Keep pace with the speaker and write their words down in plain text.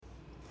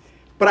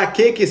Para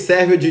que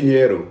serve o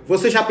dinheiro?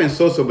 Você já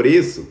pensou sobre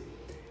isso?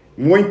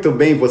 Muito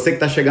bem, você que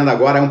está chegando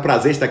agora, é um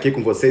prazer estar aqui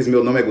com vocês.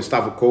 Meu nome é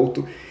Gustavo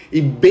Couto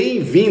e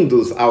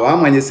bem-vindos ao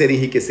Amanhecer e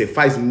Enriquecer.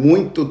 Faz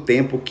muito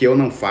tempo que eu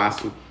não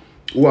faço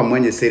o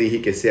Amanhecer e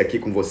Enriquecer aqui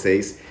com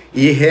vocês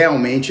e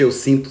realmente eu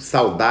sinto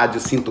saudade,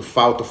 eu sinto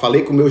falta. Eu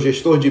falei com o meu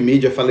gestor de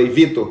mídia, falei,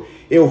 Vitor,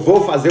 eu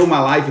vou fazer uma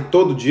live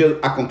todo dia,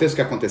 aconteça o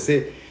que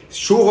acontecer,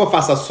 chuva,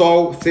 faça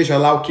sol, seja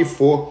lá o que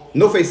for,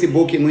 no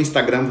Facebook e no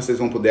Instagram vocês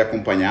vão poder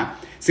acompanhar.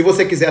 Se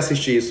você quiser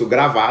assistir isso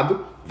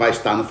gravado, vai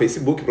estar no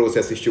Facebook para você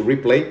assistir o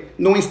replay.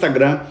 No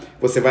Instagram,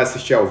 você vai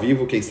assistir ao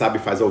vivo. Quem sabe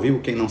faz ao vivo,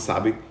 quem não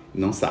sabe,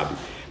 não sabe.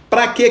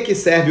 Para que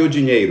serve o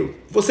dinheiro?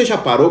 Você já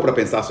parou para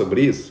pensar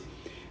sobre isso?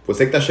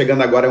 Você que está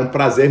chegando agora, é um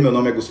prazer. Meu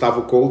nome é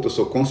Gustavo Couto, eu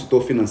sou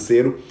consultor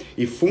financeiro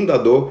e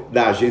fundador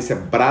da agência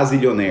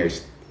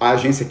Brasilionaires, a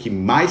agência que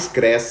mais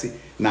cresce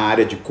na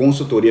área de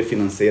consultoria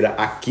financeira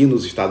aqui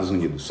nos Estados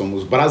Unidos.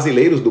 Somos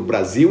brasileiros do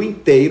Brasil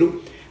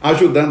inteiro,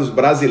 ajudando os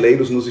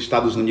brasileiros nos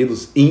Estados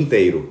Unidos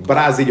inteiro.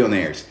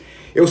 Brasilionaires.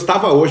 Eu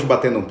estava hoje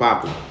batendo um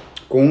papo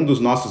com um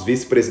dos nossos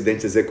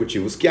vice-presidentes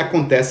executivos, que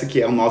acontece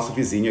que é o nosso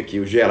vizinho aqui,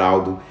 o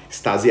Geraldo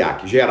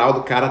Stasiak.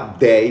 Geraldo, cara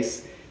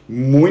 10,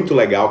 muito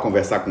legal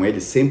conversar com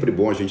ele, sempre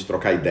bom a gente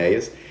trocar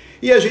ideias.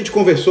 E a gente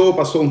conversou,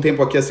 passou um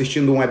tempo aqui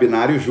assistindo um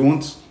webinário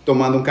juntos,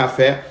 tomando um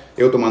café.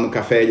 Eu tomando um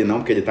café, ele não,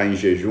 porque ele está em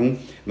jejum,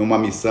 numa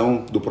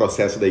missão do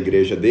processo da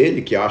igreja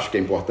dele, que eu acho que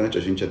é importante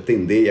a gente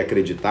atender e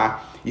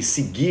acreditar e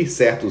seguir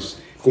certos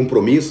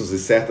compromissos e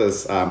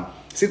certas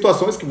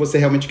situações que você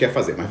realmente quer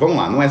fazer. Mas vamos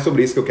lá, não é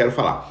sobre isso que eu quero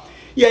falar.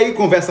 E aí,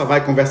 conversa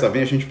vai, conversa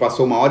vem, a gente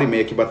passou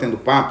 1h30 aqui batendo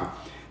papo.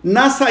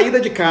 Na saída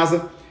de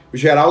casa, o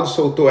Geraldo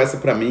soltou essa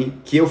para mim,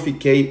 que eu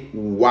fiquei,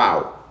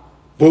 uau,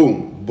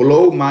 boom,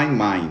 blow my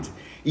mind.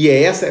 E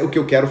essa é o que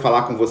eu quero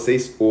falar com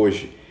vocês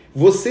hoje.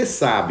 Você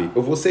sabe,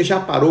 ou você já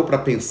parou para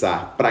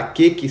pensar para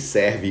que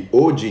serve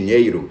o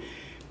dinheiro?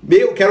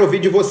 Eu quero ouvir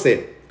de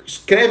você.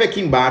 Escreve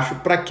aqui embaixo,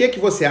 para que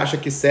você acha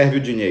que serve o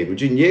dinheiro? O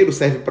dinheiro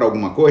serve para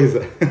alguma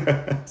coisa?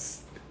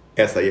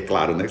 Essa aí é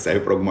claro, né? Serve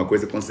para alguma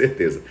coisa com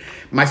certeza.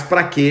 Mas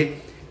para quê?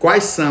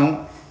 Quais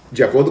são,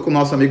 de acordo com o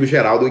nosso amigo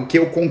Geraldo, e que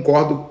eu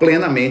concordo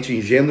plenamente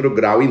em gênero,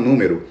 grau e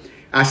número,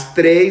 as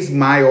 3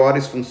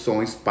 maiores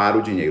funções para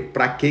o dinheiro.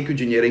 Para que o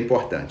dinheiro é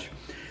importante?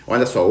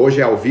 Olha só,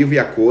 hoje é ao vivo e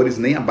a cores,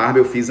 nem a barba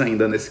eu fiz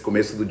ainda nesse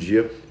começo do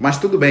dia, mas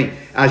tudo bem,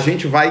 a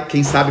gente vai,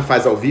 quem sabe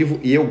faz ao vivo,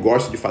 e eu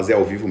gosto de fazer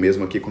ao vivo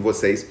mesmo aqui com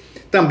vocês.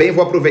 Também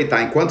vou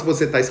aproveitar, enquanto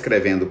você está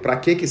escrevendo para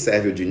que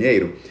serve o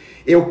dinheiro,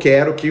 eu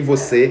quero que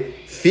você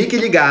fique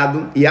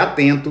ligado e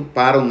atento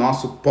para o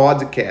nosso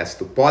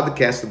podcast, o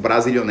podcast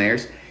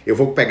Brasilionaires. Eu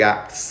vou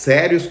pegar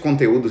sérios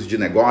conteúdos de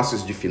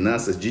negócios, de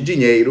finanças, de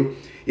dinheiro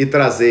e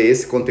trazer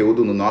esse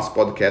conteúdo no nosso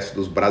podcast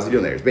dos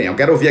Brasilionaires. Bem, eu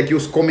quero ouvir aqui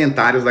os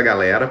comentários da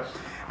galera.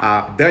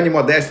 A Dani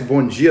Modesto,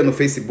 bom dia no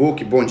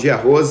Facebook, bom dia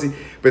Rose.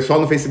 O pessoal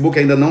no Facebook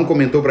ainda não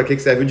comentou para que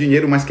serve o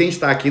dinheiro, mas quem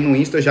está aqui no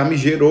Insta já me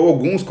gerou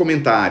alguns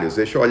comentários.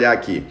 Deixa eu olhar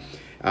aqui.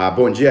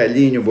 Bom dia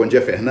Elinho, bom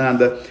dia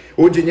Fernanda.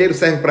 O dinheiro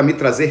serve para me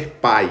trazer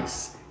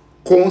paz.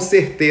 Com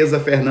certeza,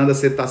 Fernanda,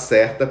 você está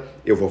certa.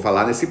 Eu vou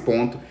falar nesse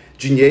ponto.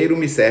 Dinheiro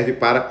serve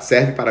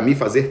para me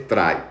fazer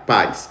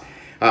paz.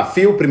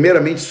 Fio,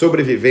 primeiramente,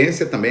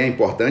 sobrevivência, também é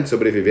importante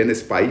sobreviver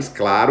nesse país,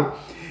 claro.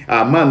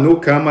 Manu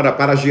Câmara,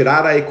 para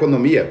girar a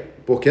economia.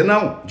 Por que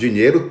não?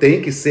 Dinheiro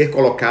tem que ser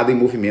colocado em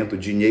movimento,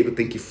 dinheiro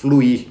tem que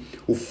fluir.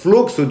 O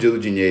fluxo do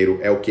dinheiro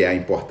é o que é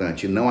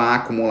importante, não a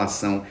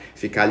acumulação,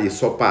 ficar ali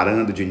só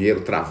parando o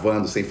dinheiro,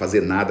 travando, sem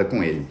fazer nada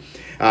com ele.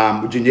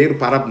 O dinheiro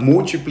para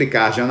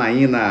multiplicar,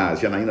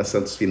 Janaína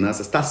Santos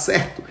Finanças, tá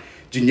certo.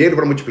 Dinheiro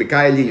para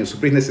multiplicar, Elinho,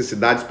 suprir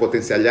necessidades,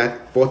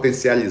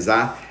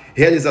 potencializar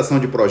realização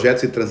de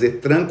projetos e trazer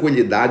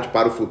tranquilidade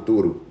para o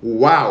futuro.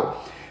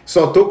 Uau!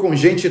 Só tô com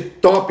gente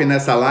top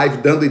nessa live,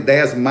 dando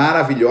ideias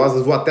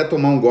maravilhosas. Vou até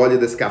tomar um gole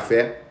desse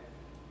café.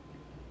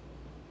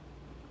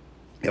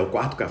 É o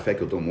 4º café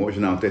que eu tomo hoje?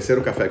 Não, o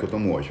 3º café que eu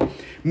tomo hoje.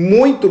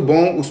 Muito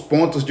bom os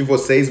pontos de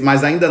vocês,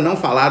 mas ainda não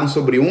falaram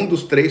sobre um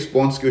dos 3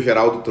 pontos que o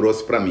Geraldo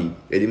trouxe para mim.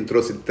 Ele me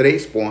trouxe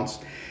 3 pontos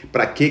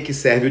para que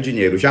serve o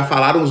dinheiro. Já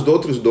falaram os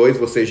outros 2,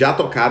 vocês já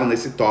tocaram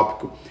nesse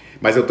tópico,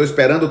 mas eu estou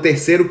esperando o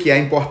 3º que é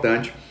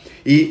importante.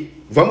 E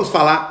vamos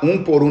falar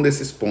um por um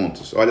desses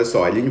pontos. Olha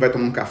só, a Aline vai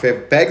tomar um café.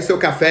 Pegue seu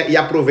café e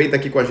aproveita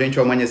aqui com a gente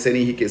o Amanhecer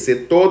e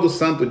Enriquecer todo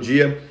santo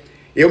dia.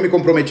 Eu me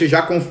comprometi,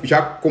 já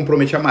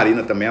comprometi a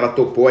Marina também, ela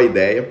topou a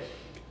ideia.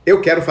 Eu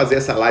quero fazer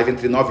essa live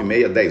entre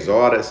 9h30 e 10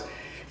 horas.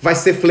 Vai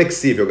ser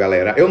flexível,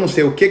 galera. Eu não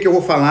sei o que eu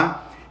vou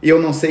falar e eu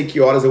não sei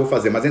que horas eu vou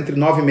fazer, mas entre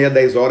 9h30 e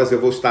 10 horas eu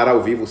vou estar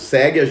ao vivo.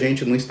 Segue a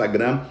gente no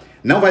Instagram.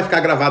 Não vai ficar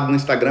gravado no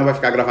Instagram, vai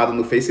ficar gravado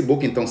no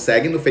Facebook, então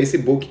segue no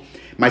Facebook.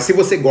 Mas se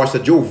você gosta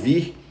de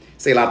ouvir,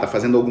 sei lá, tá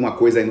fazendo alguma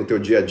coisa aí no teu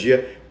dia a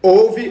dia,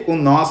 ouve o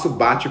nosso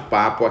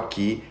bate-papo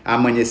aqui,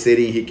 Amanhecer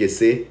e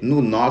Enriquecer,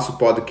 no nosso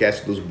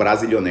podcast dos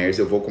Brasilionaires.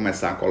 Eu vou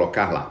começar a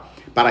colocar lá.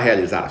 Para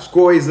realizar as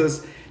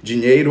coisas,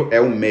 dinheiro é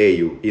o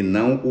meio e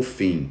não o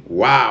fim.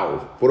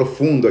 Uau!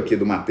 Profundo aqui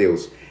do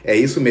Matheus. É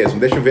isso mesmo.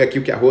 Deixa eu ver aqui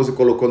o que a Rose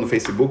colocou no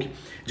Facebook.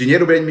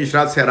 Dinheiro bem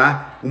administrado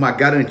será uma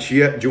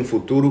garantia de um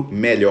futuro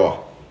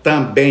melhor.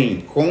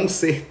 Também, com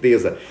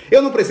certeza.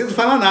 Eu não preciso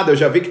falar nada, eu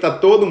já vi que está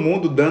todo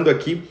mundo dando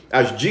aqui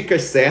as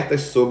dicas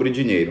certas sobre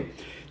dinheiro.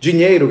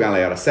 Dinheiro,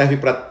 galera, serve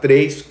para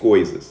 3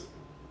 coisas.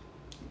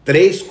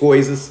 3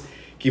 coisas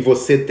que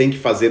você tem que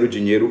fazer o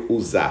dinheiro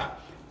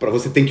usar.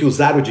 Você tem que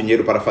usar o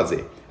dinheiro para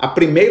fazer. A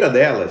primeira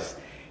delas,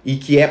 e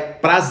que é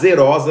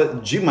prazerosa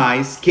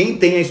demais, quem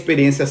tem a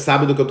experiência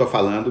sabe do que eu estou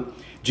falando,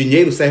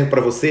 dinheiro serve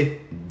para você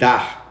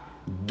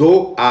dar,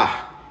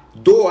 doar.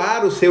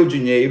 Doar o seu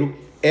dinheiro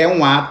é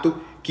um ato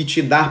que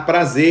te dá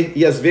prazer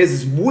e às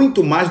vezes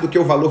muito mais do que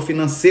o valor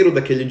financeiro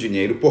daquele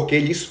dinheiro, porque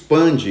ele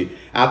expande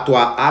a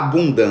tua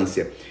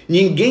abundância.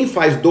 Ninguém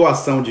faz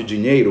doação de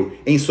dinheiro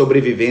em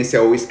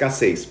sobrevivência ou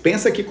escassez.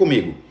 Pensa aqui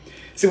comigo.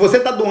 Se você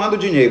está doando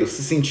dinheiro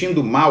se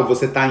sentindo mal,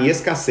 você está em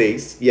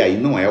escassez e aí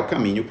não é o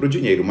caminho para o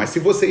dinheiro. Mas se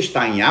você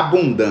está em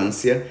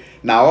abundância,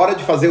 na hora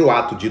de fazer o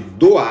ato de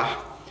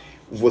doar,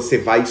 você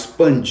vai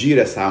expandir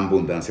essa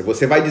abundância.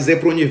 Você vai dizer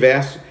para o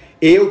universo: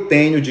 eu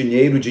tenho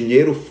dinheiro, o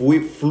dinheiro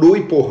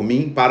flui por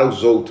mim para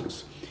os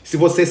outros. Se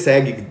você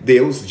segue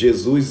Deus,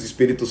 Jesus,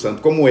 Espírito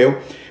Santo como eu,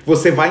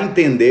 você vai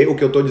entender o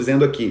que eu estou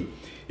dizendo aqui.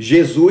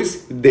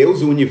 Jesus,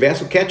 Deus, o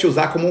universo quer te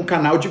usar como um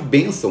canal de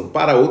bênção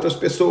para outras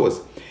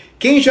pessoas.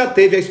 Quem já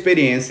teve a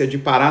experiência de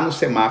parar no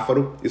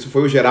semáforo, isso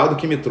foi o Geraldo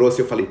que me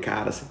trouxe, eu falei,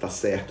 cara, você tá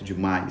certo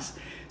demais.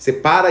 Você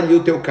para ali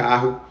o teu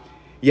carro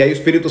e aí o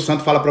Espírito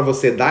Santo fala para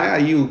você, dá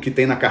aí o que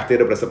tem na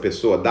carteira para essa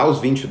pessoa, dá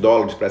os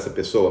 $20 para essa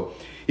pessoa.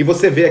 E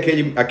você vê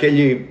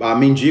aquele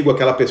mendigo,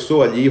 aquela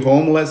pessoa ali,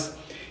 homeless,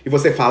 e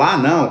você fala,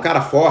 não,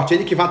 cara forte,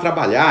 ele que vai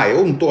trabalhar,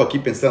 eu não tô aqui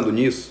pensando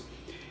nisso.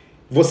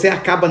 Você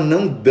acaba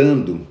não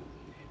dando,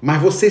 mas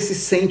você se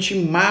sente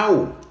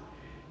mal.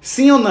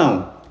 Sim ou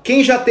não?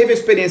 Quem já teve a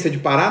experiência de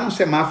parar num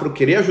semáforo,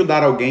 querer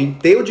ajudar alguém,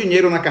 ter o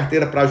dinheiro na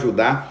carteira para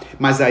ajudar,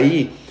 mas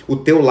aí o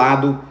teu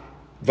lado,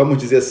 vamos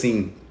dizer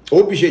assim,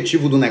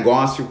 objetivo do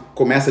negócio,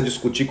 começa a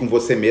discutir com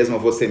você mesmo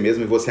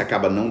e você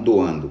acaba não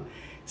doando.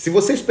 Se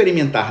você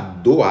experimentar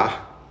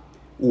doar,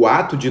 o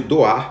ato de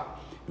doar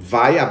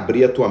vai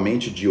abrir a tua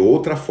mente de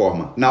outra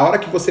forma. Na hora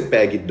que você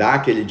pega e dá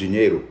aquele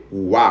dinheiro,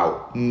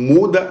 uau,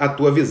 muda a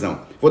tua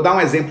visão. Vou dar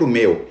um exemplo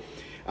meu.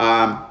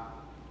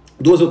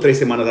 2 ou 3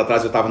 semanas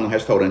atrás eu estava num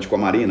restaurante com a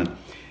Marina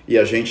e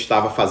a gente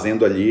estava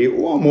fazendo ali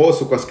o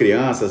almoço com as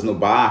crianças no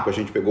barco, a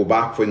gente pegou o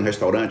barco, foi no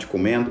restaurante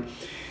comendo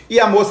e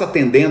a moça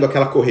atendendo,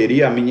 aquela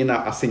correria,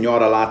 a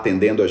senhora lá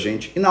atendendo a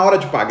gente, e na hora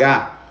de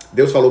pagar,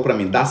 Deus falou para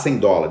mim, dá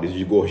 $100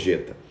 de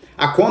gorjeta.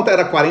 A conta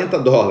era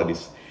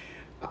 $40,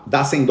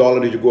 dá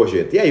 $100 de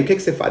gorjeta. E aí, o que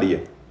você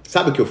faria?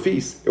 Sabe o que eu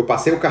fiz? Eu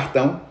passei o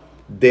cartão,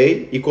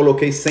 dei e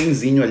coloquei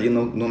 100 ali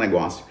no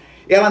negócio.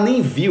 Ela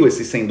nem viu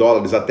esses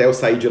 $100 até eu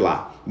sair de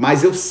lá,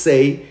 mas eu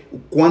sei o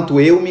quanto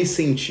eu me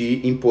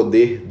senti em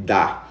poder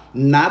dar.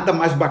 Nada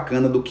mais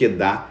bacana do que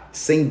dar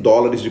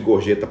 $100 de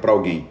gorjeta para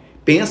alguém.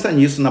 Pensa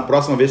nisso na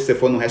próxima vez que você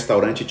for num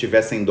restaurante e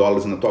tiver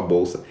 $100 na tua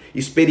bolsa.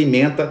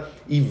 Experimenta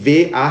e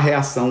vê a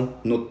reação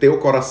no teu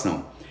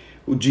coração.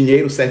 O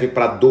dinheiro serve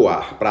para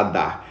doar, para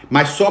dar.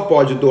 Mas só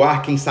pode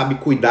doar quem sabe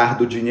cuidar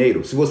do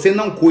dinheiro. Se você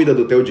não cuida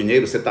do teu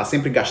dinheiro, você está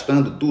sempre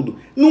gastando tudo,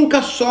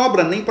 nunca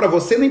sobra nem para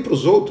você nem para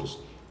os outros.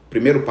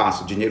 Primeiro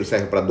passo, dinheiro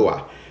serve para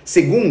doar.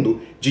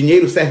 Segundo,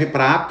 dinheiro serve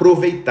para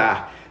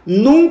aproveitar.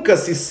 Nunca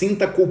se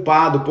sinta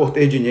culpado por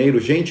ter dinheiro.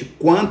 Gente,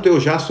 quanto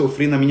eu já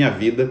sofri na minha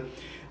vida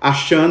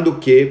achando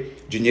que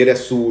dinheiro é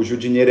sujo,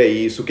 dinheiro é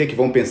isso, o que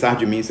vão pensar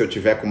de mim se eu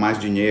tiver com mais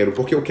dinheiro,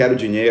 porque eu quero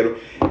dinheiro.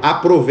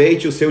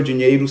 Aproveite o seu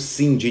dinheiro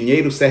sim,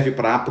 dinheiro serve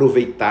para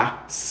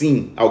aproveitar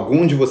sim.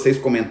 Alguns de vocês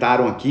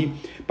comentaram aqui,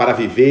 para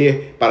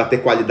viver, para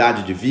ter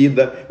qualidade de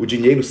vida, o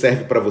dinheiro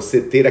serve para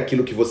você ter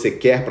aquilo que você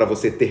quer, para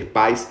você ter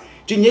paz.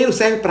 Dinheiro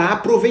serve para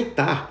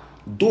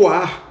aproveitar,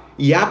 doar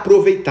e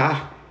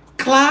aproveitar.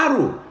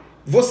 Claro,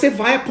 você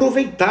vai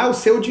aproveitar o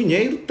seu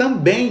dinheiro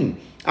também.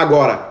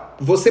 Agora,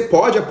 você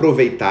pode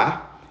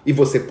aproveitar e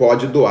você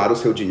pode doar o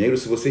seu dinheiro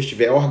se você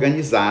estiver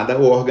organizada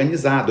ou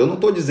organizado. Eu não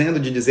estou dizendo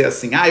de dizer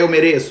assim, eu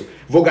mereço,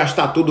 vou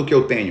gastar tudo o que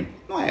eu tenho.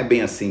 Não é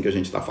bem assim que a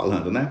gente está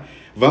falando, né?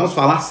 Vamos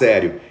falar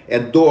sério. É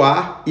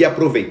doar e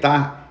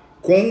aproveitar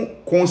com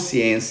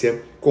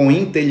consciência, com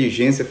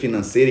inteligência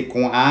financeira e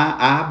com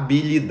a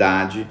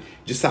habilidade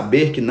de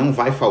saber que não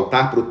vai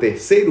faltar para o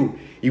terceiro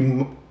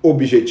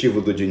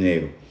objetivo do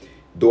dinheiro.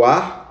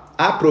 Doar,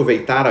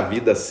 aproveitar a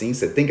vida sim,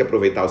 você tem que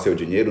aproveitar o seu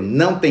dinheiro,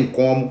 não tem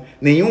como.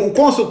 O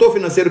consultor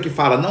financeiro que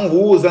fala não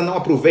usa, não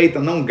aproveita,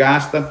 não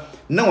gasta,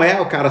 não é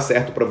o cara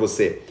certo para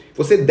você.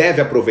 Você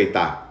deve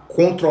aproveitar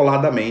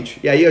controladamente.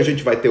 E aí a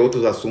gente vai ter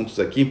outros assuntos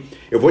aqui.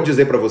 Eu vou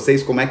dizer para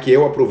vocês como é que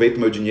eu aproveito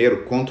meu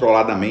dinheiro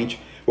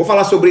controladamente. Vou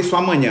falar sobre isso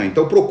amanhã.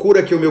 Então procura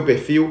aqui o meu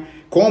perfil,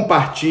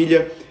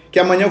 compartilha, que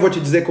amanhã eu vou te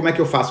dizer como é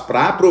que eu faço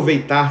para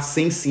aproveitar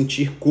sem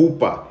sentir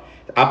culpa.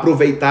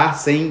 Aproveitar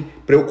sem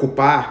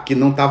preocupar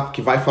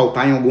que vai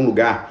faltar em algum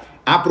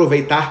lugar.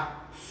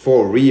 Aproveitar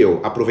for real,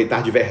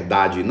 aproveitar de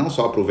verdade, não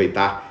só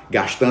aproveitar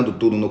gastando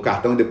tudo no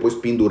cartão e depois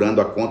pendurando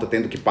a conta,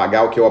 tendo que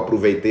pagar o que eu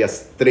aproveitei há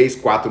 3,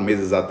 4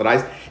 meses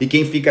atrás. E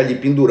quem fica ali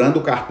pendurando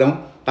o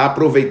cartão está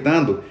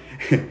aproveitando,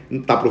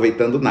 não está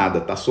aproveitando nada,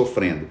 está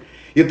sofrendo.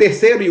 E o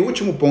terceiro e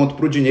último ponto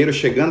para o dinheiro,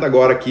 chegando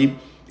agora aqui,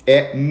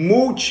 é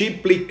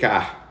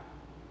multiplicar.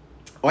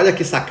 Olha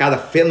que sacada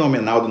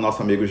fenomenal do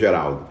nosso amigo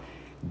Geraldo.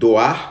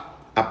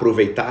 Doar,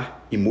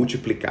 aproveitar e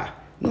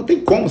multiplicar. Não tem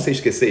como você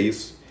esquecer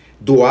isso.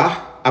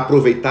 Doar,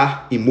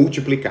 aproveitar e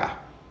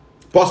multiplicar.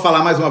 Posso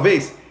falar mais uma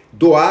vez?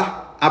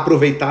 Doar,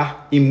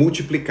 aproveitar e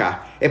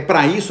multiplicar. É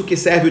para isso que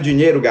serve o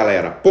dinheiro,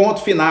 galera.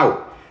 Ponto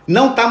final.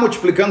 Não está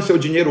multiplicando seu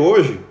dinheiro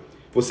hoje?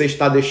 Você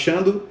está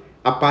deixando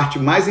a parte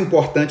mais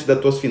importante das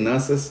tuas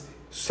finanças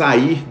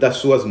sair das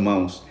suas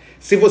mãos.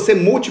 Se você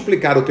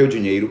multiplicar o teu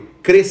dinheiro,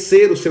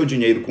 crescer o seu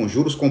dinheiro com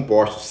juros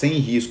compostos, sem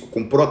risco,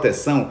 com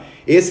proteção,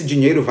 esse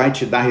dinheiro vai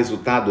te dar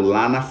resultado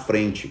lá na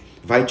frente,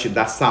 vai te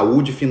dar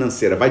saúde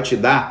financeira, vai te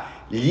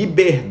dar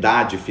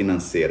liberdade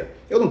financeira.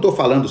 Eu não estou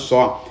falando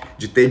só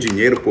de ter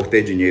dinheiro por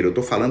ter dinheiro, eu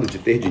estou falando de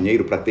ter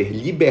dinheiro para ter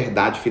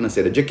liberdade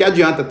financeira. De que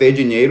adianta ter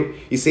dinheiro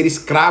e ser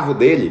escravo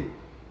dele?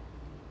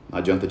 Não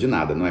adianta de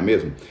nada, não é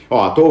mesmo?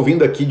 Ó, tô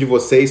ouvindo aqui de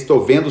vocês, tô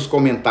vendo os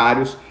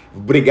comentários.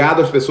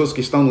 Obrigado às pessoas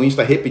que estão no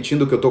Insta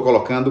repetindo o que eu tô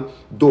colocando.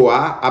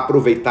 Doar,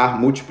 aproveitar,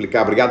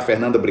 multiplicar. Obrigado,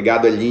 Fernanda.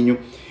 Obrigado, Elinho.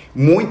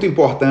 Muito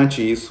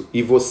importante isso.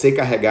 E você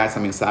carregar essa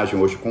mensagem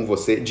hoje com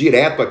você,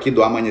 direto aqui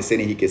do Amanhecer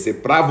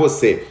Enriquecer para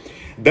você.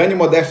 Dani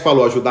Modesto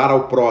falou, ajudar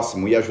ao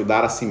próximo e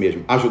ajudar a si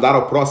mesmo. Ajudar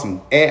ao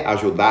próximo é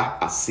ajudar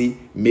a si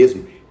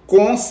mesmo.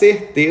 Com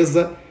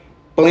certeza,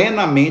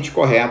 plenamente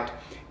correto.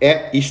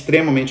 É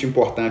extremamente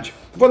importante.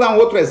 Vou dar um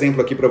outro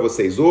exemplo aqui para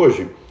vocês.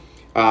 Hoje,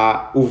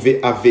 a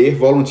VER,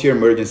 Volunteer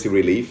Emergency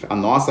Relief, a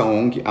nossa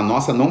ONG, a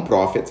nossa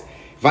non-profit,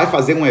 vai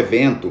fazer um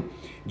evento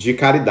de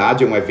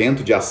caridade, um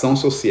evento de ação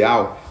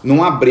social,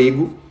 num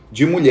abrigo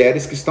de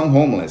mulheres que estão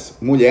homeless,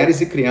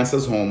 mulheres e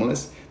crianças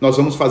homeless. Nós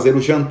vamos fazer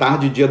o jantar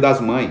de Dia das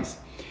Mães.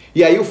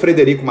 E aí o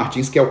Frederico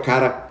Martins, que é o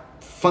cara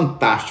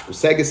fantástico,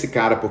 segue esse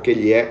cara porque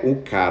ele é o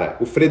cara.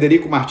 O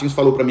Frederico Martins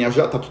falou para mim,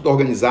 já tá tudo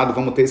organizado,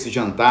 vamos ter esse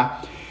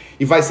jantar.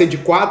 E vai ser de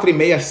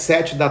 4h30 às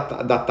 7 da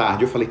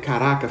tarde. Eu falei,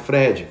 caraca,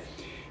 Fred,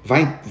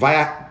 vai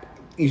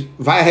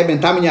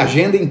arrebentar minha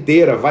agenda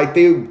inteira, vai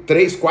ter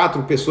 3,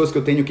 4 pessoas que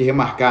eu tenho que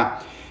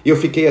remarcar. E eu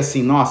fiquei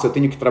assim, nossa, eu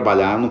tenho que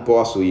trabalhar, eu não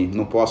posso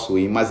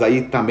ir. Mas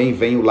aí também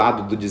vem o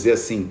lado de dizer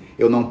assim,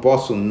 eu não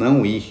posso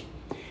não ir.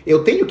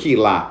 Eu tenho que ir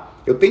lá,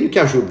 eu tenho que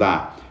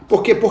ajudar.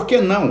 Por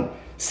que não?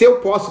 Se eu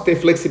posso ter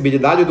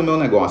flexibilidade do meu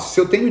negócio, se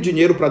eu tenho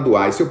dinheiro para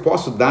doar e se eu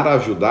posso dar a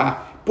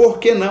ajudar, por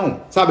que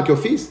não? Sabe o que eu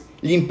fiz?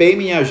 Limpei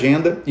minha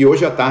agenda e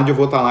hoje à tarde eu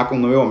vou estar lá com o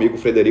meu amigo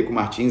Frederico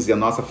Martins e a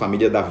nossa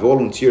família da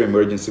Volunteer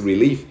Emergency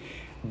Relief,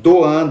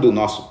 doando o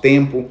nosso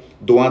tempo,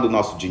 doando o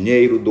nosso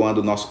dinheiro,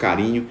 doando o nosso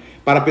carinho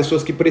para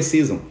pessoas que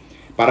precisam,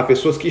 para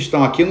pessoas que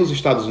estão aqui nos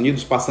Estados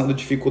Unidos passando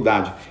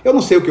dificuldade. Eu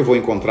não sei o que eu vou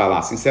encontrar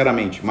lá,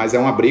 sinceramente, mas é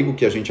um abrigo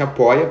que a gente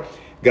apoia,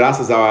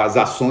 graças às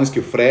ações que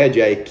o Fred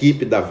e a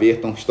equipe da VER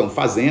estão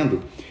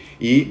fazendo.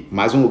 E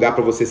mais um lugar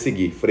para você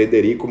seguir,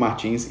 Frederico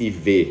Martins e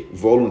VER,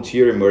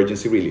 Volunteer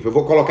Emergency Relief. Eu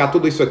vou colocar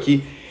tudo isso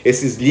aqui,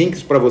 esses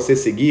links para você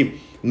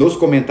seguir nos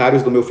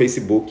comentários do meu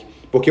Facebook,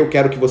 porque eu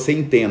quero que você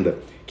entenda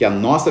que a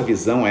nossa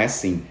visão é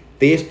sim,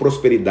 ter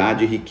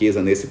prosperidade e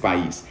riqueza nesse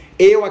país.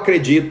 Eu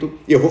acredito,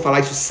 e eu vou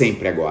falar isso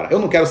sempre agora, eu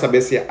não quero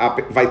saber se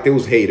vai ter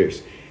os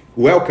haters.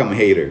 Welcome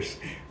haters,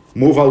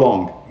 move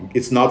along,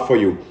 it's not for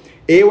you.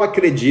 Eu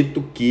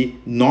acredito que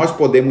nós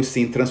podemos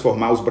sim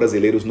transformar os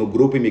brasileiros no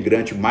grupo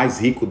imigrante mais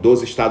rico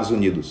dos Estados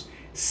Unidos.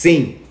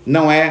 Sim,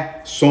 não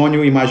é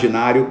sonho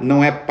imaginário,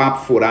 não é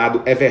papo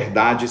furado, é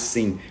verdade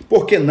sim.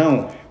 Por que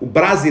não? O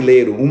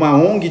brasileiro, uma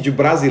ONG de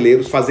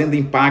brasileiros fazendo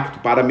impacto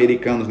para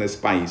americanos nesse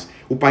país.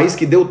 O país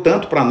que deu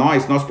tanto para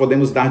nós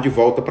podemos dar de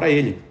volta para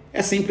ele.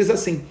 É simples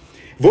assim.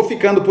 Vou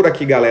ficando por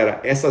aqui, galera.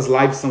 Essas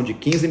lives são de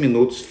 15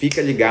 minutos.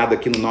 Fica ligado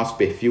aqui no nosso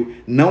perfil.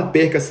 Não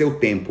perca seu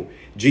tempo.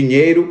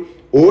 Dinheiro.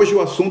 Hoje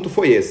o assunto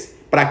foi esse.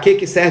 Para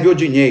que serve o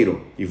dinheiro?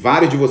 E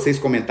vários de vocês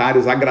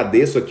comentários,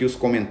 agradeço aqui os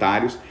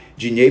comentários.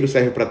 Dinheiro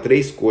serve para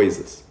 3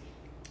 coisas.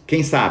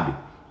 Quem sabe?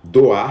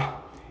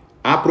 Doar,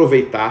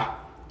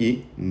 aproveitar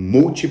e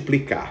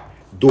multiplicar.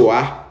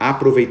 Doar,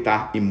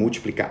 aproveitar e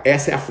multiplicar.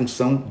 Essa é a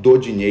função do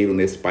dinheiro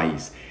nesse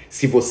país.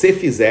 Se você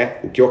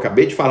fizer o que eu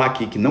acabei de falar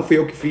aqui, que não fui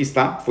eu que fiz,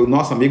 tá? Foi o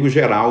nosso amigo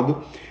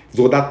Geraldo.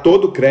 Vou dar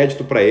todo o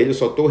crédito para ele, eu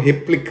só estou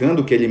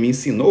replicando o que ele me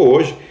ensinou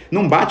hoje.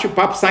 Não bate o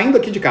papo saindo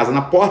aqui de casa.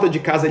 Na porta de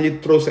casa ele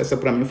trouxe essa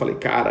para mim. Eu falei,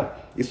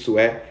 cara, isso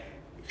é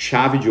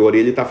chave de ouro.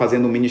 Ele está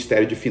fazendo um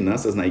ministério de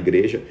finanças na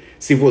igreja.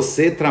 Se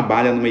você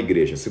trabalha numa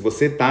igreja, se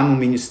você está num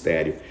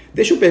ministério,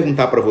 deixa eu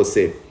perguntar para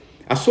você.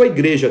 A sua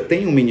igreja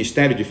tem um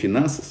ministério de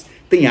finanças?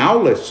 Tem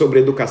aulas sobre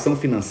educação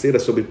financeira,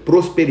 sobre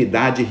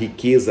prosperidade e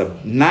riqueza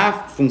na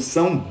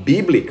função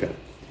bíblica?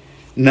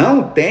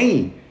 Não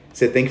tem?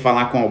 Você tem que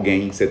falar com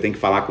alguém, você tem que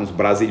falar com os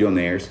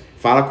brasilionaires.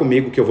 Fala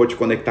comigo que eu vou te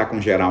conectar com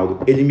o Geraldo.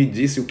 Ele me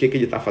disse o que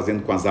ele está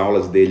fazendo com as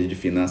aulas dele de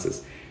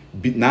finanças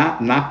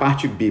na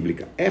parte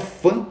bíblica. É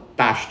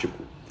fantástico,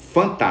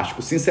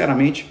 fantástico,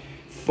 sinceramente,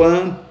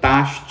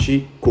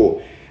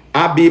 fantástico.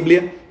 A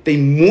Bíblia tem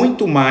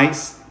muito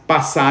mais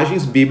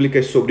passagens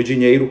bíblicas sobre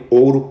dinheiro,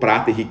 ouro,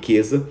 prata e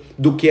riqueza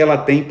do que ela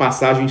tem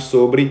passagens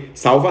sobre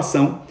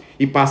salvação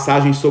e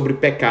passagens sobre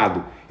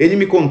pecado. Ele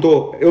me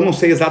contou, eu não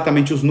sei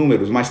exatamente os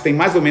números, mas tem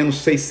mais ou menos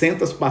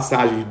 600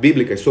 passagens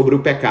bíblicas sobre o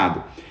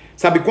pecado.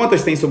 Sabe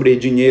quantas tem sobre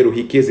dinheiro,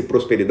 riqueza e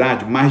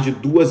prosperidade? Mais de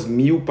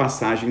 2.000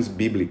 passagens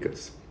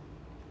bíblicas.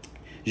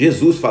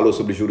 Jesus falou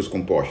sobre juros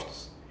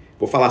compostos.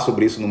 Vou falar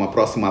sobre isso numa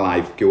próxima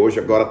live, porque hoje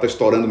agora está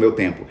estourando o meu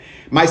tempo.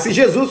 Mas se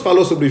Jesus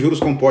falou sobre juros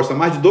compostos há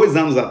mais de 2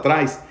 anos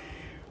atrás,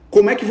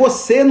 como é que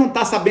você não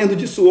está sabendo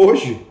disso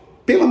hoje?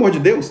 Pelo amor de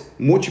Deus,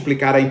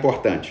 multiplicar é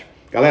importante.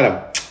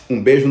 Galera, um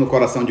beijo no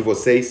coração de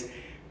vocês.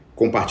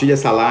 Compartilha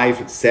essa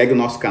live, segue o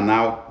nosso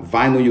canal,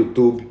 vai no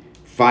YouTube,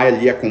 vai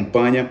ali,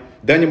 acompanha.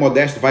 Dani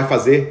Modesto vai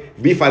fazer,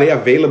 me farei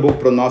available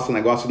para o nosso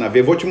negócio na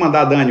V. Vou te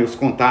mandar, Dani, os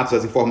contatos,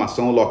 as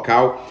informações, o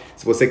local.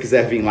 Se você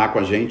quiser vir lá com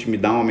a gente, me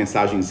dá uma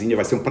mensagenzinha,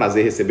 vai ser um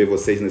prazer receber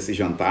vocês nesse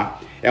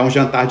jantar. É um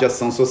jantar de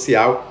ação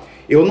social.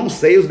 Eu não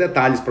sei os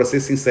detalhes, para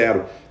ser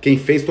sincero. Quem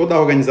fez toda a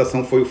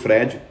organização foi o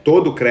Fred,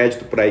 todo o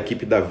crédito para a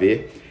equipe da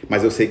V,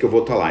 mas eu sei que eu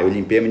vou estar lá. Eu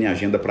limpei a minha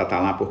agenda para estar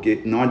lá,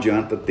 porque não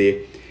adianta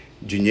ter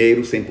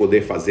dinheiro sem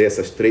poder fazer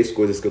essas 3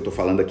 coisas que eu estou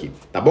falando aqui,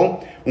 tá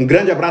bom? Um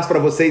grande abraço para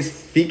vocês,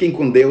 fiquem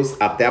com Deus,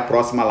 até a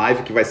próxima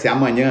live que vai ser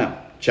amanhã.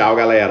 Tchau,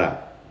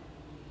 galera!